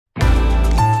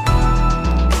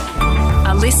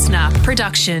listener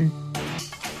production.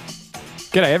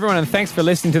 G'day everyone and thanks for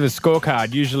listening to The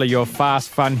Scorecard, usually your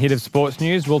fast, fun hit of sports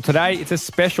news. Well, today it's a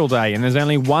special day and there's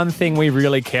only one thing we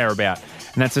really care about,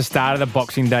 and that's the start of the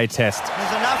Boxing Day test.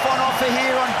 There's enough on offer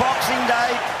here on Boxing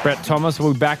Day. Brett Thomas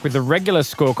will be back with the regular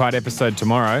Scorecard episode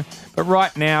tomorrow, but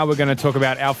right now we're going to talk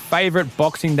about our favourite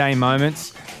Boxing Day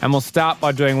moments, and we'll start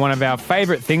by doing one of our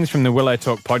favourite things from the Willow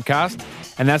Talk podcast,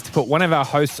 and that's to put one of our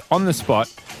hosts on the spot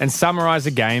and summarise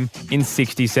a game in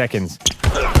 60 seconds.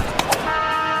 Today,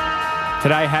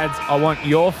 Hads, I want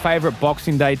your favourite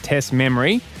Boxing Day test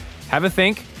memory. Have a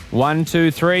think. 1, 2,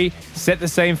 3. Set the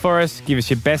scene for us. Give us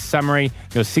your best summary.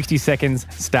 Your 60 seconds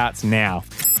starts now.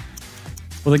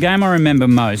 Well, the game I remember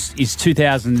most is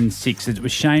 2006. It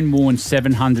was Shane Warne's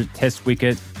 700th Test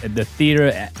wicket. The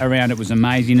theatre around it was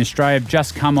amazing. Australia have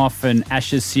just come off an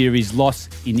Ashes series loss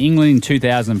in England in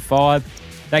 2005.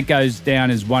 That goes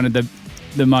down as one of the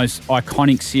most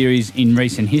iconic series in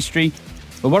recent history.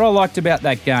 But what I liked about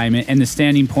that game, and the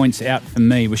standing points out for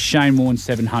me, was Shane Warne's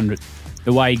 700.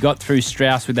 The way he got through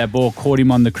Strauss with that ball, caught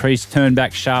him on the crease, turned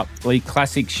back sharply.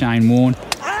 Classic Shane Warne.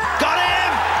 Got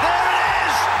him! There it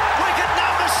is! Wicket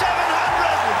number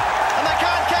 700! And they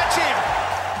can't catch him!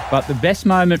 But the best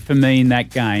moment for me in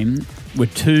that game were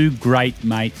two great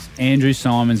mates, Andrew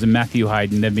Symonds and Matthew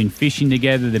Hayden. They've been fishing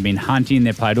together, they've been hunting,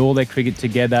 they've played all their cricket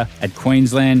together at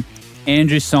Queensland.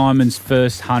 Andrew Symonds'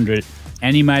 first 100,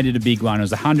 and he made it a big one. It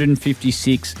was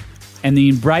 156, and the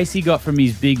embrace he got from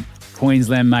his big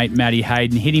Queensland mate, Matty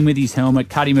Hayden, hit him with his helmet,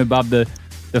 cut him above the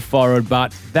forehead.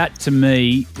 But that, to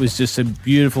me, was just a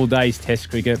beautiful day's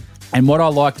Test cricket. And what I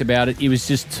liked about it, was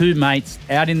just two mates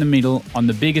out in the middle on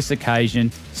the biggest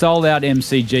occasion, sold-out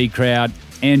MCG crowd,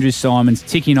 Andrew Symonds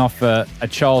ticking off a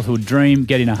childhood dream,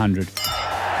 getting 100. He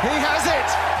has it!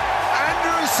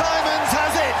 Andrew Symonds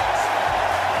has it!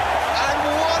 And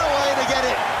what a way to get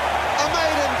it! A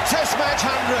maiden Test match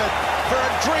 100 for a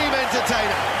dream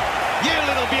entertainer. You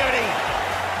little beauty!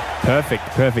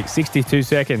 Perfect. 62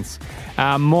 seconds.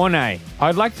 Mornay,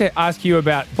 I'd like to ask you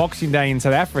about Boxing Day in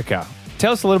South Africa.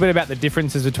 Tell us a little bit about the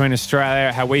differences between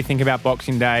Australia, how we think about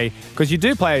Boxing Day, because you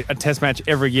do play a Test match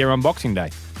every year on Boxing Day.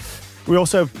 We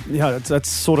also, that's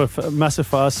sort of massive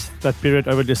for us, that period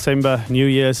over December, New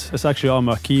Year's. It's actually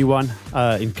our key one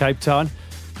in Cape Town.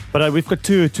 But we've got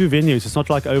two venues. It's not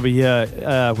like over here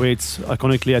where it's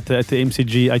iconically at the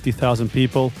MCG, 80,000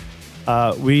 people.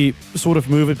 We sort of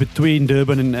move it between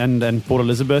Durban and Port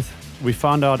Elizabeth. We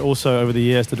found out also over the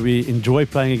years that we enjoy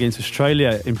playing against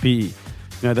Australia in PE.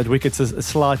 That wickets is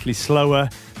slightly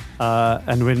slower.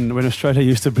 And when Australia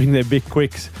used to bring their big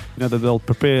quicks, that they'll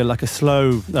prepare like a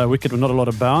slow wicket with not a lot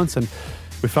of bounce. And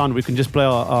we found we can just play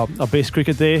our best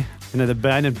cricket there. The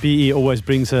band and PE always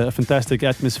brings a fantastic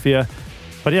atmosphere.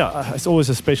 But yeah, it's always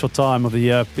a special time of the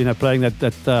year, playing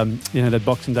that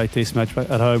Boxing Day Test match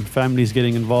at home. Families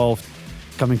getting involved,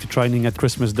 coming to training at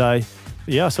Christmas Day.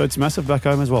 Yeah, so it's massive back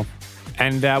home as well.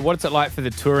 And what's it like for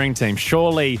the touring team?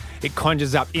 Surely it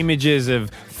conjures up images of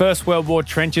First World War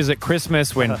trenches at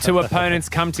Christmas when two opponents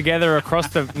come together across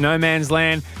the no man's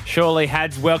land. Surely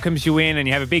Hads welcomes you in and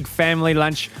you have a big family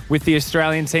lunch with the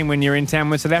Australian team when you're in town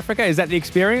with South Africa. Is that the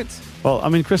experience? Well, I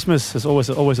mean, Christmas is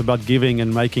always about giving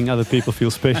and making other people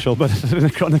feel special. But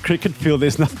on the cricket field,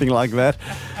 there's nothing like that.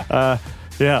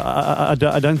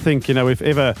 I don't think we've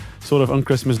ever sort of on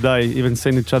Christmas Day even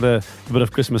sent each other a bit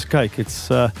of Christmas cake.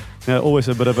 It's always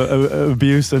a bit of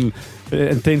abuse and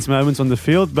intense moments on the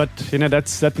field, but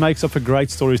that makes up for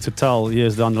great stories to tell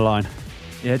years down the line.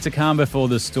 Yeah, it's a calm before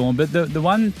the storm. But the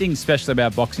one thing special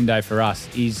about Boxing Day for us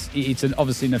is it's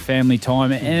obviously in a family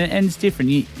time, and it's different.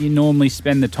 You normally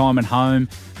spend the time at home.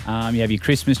 You have your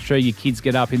Christmas tree. Your kids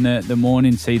get up in the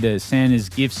morning, see the Santa's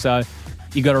gifts. So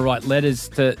you got to write letters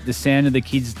to the Santa. The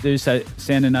kids do, so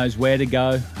Santa knows where to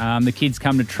go. The kids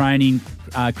come to training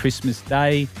Christmas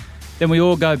Day. Then we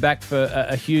all go back for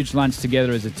a huge lunch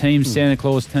together as a team. Santa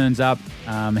Claus turns up,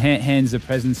 hands the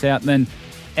presents out.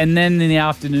 And then in the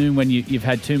afternoon, when you've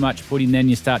had too much pudding, then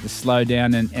you start to slow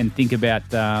down and think about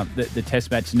the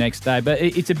Test match the next day. But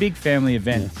it's a big family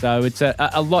event, so it's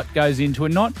a lot goes into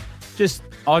it, not just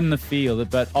on the field,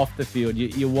 but off the field.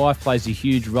 Your wife plays a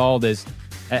huge role. There's,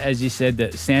 as you said,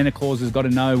 that Santa Claus has got to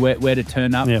know where to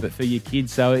turn up for your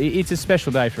kids. So it's a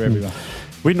special day for everyone.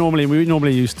 We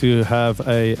normally used to have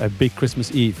a big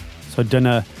Christmas Eve, so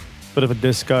dinner, bit of a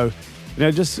disco,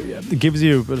 just it gives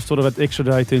you sort of an extra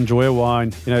day to enjoy a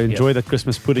wine, enjoy that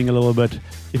Christmas pudding a little bit.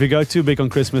 If you go too big on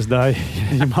Christmas Day,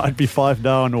 you might be 5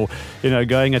 down, or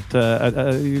going at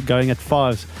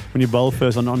fives when you bowl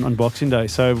first on Boxing Day.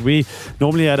 So we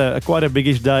normally had quite a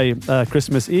biggish day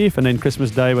Christmas Eve, and then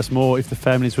Christmas Day was more if the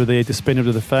families were there to spend it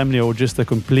with the family, or just a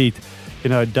complete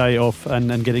day off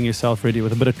and getting yourself ready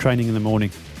with a bit of training in the morning.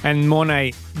 And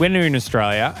Mornay, when you're in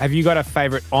Australia, have you got a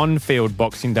favourite on-field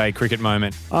Boxing Day cricket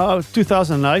moment?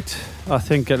 2008, I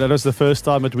think that was the first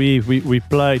time that we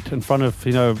played in front of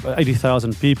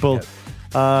 80,000 people. Yep.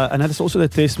 And that is also the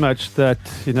test match that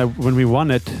when we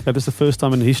won it, that was the first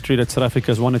time in history that South Africa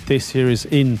has won a test series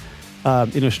in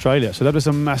Australia. So that was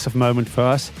a massive moment for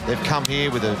us. They've come here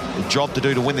with a job to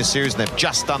do to win this series, and they've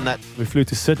just done that. We flew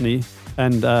to Sydney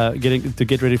and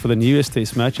get ready for the New Year's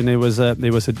Test match, and there was a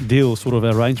deal, sort of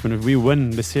arrangement. If we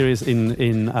win the series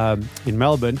in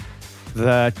Melbourne,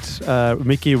 that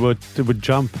Mickey would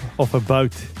jump off a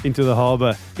boat into the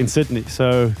harbour in Sydney.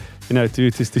 So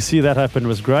to see that happen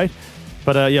was great.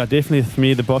 But definitely for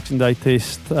me, the Boxing Day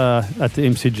Test at the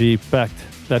MCG packed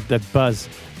that buzz.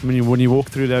 I mean, when you walk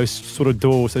through those sort of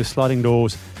doors, those sliding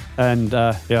doors, and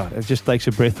it just takes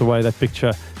your breath away, that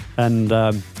picture. And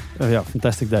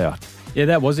fantastic day out. Yeah,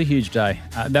 that was a huge day.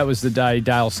 That was the day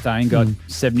Dale Steyn got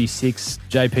 76.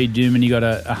 JP Duman, he got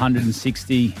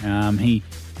 160.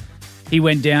 He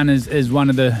went down as one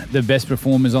of the best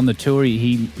performers on the tour.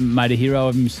 He made a hero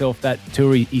of himself that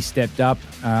tour. He stepped up.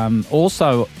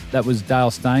 Also, that was Dale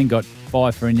Steyn got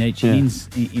 5 for in each innings.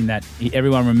 In that,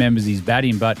 everyone remembers his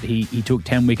batting, but he took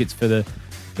 10 wickets for the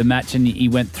match, and he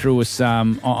went through us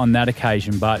on that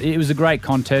occasion. But it was a great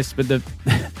contest. But I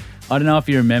don't know if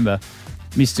you remember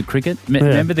Mr. Cricket.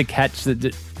 Remember the catch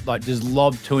that just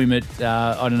lobbed to him at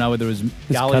I don't know whether it was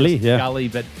Gully,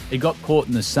 but it got caught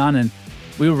in the sun, and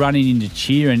we were running into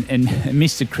cheer, and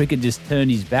Mr. Cricket just turned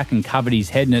his back and covered his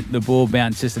head, and the ball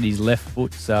bounced just at his left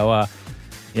foot. So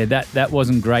that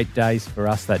wasn't great days for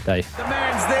us that day. The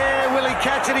man's there. Will he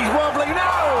catch it? He's wobbling.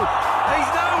 No! He's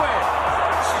nowhere.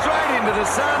 Straight into the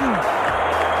sun.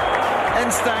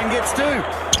 And Steyn gets 2.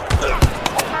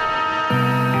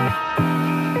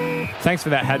 Thanks for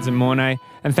that, Hads and Mornay.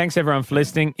 And thanks, everyone, for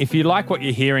listening. If you like what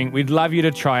you're hearing, we'd love you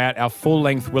to try out our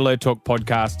full-length Willow Talk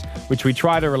podcast, which we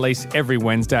try to release every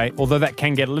Wednesday, although that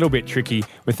can get a little bit tricky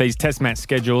with these test match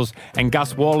schedules. And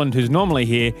Gus Warland, who's normally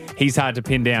here, he's hard to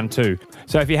pin down too.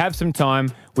 So if you have some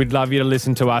time, we'd love you to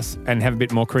listen to us and have a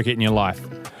bit more cricket in your life.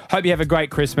 Hope you have a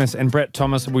great Christmas, and Brett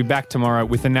Thomas will be back tomorrow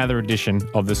with another edition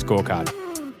of The Scorecard.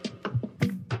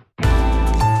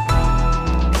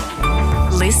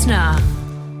 Listener.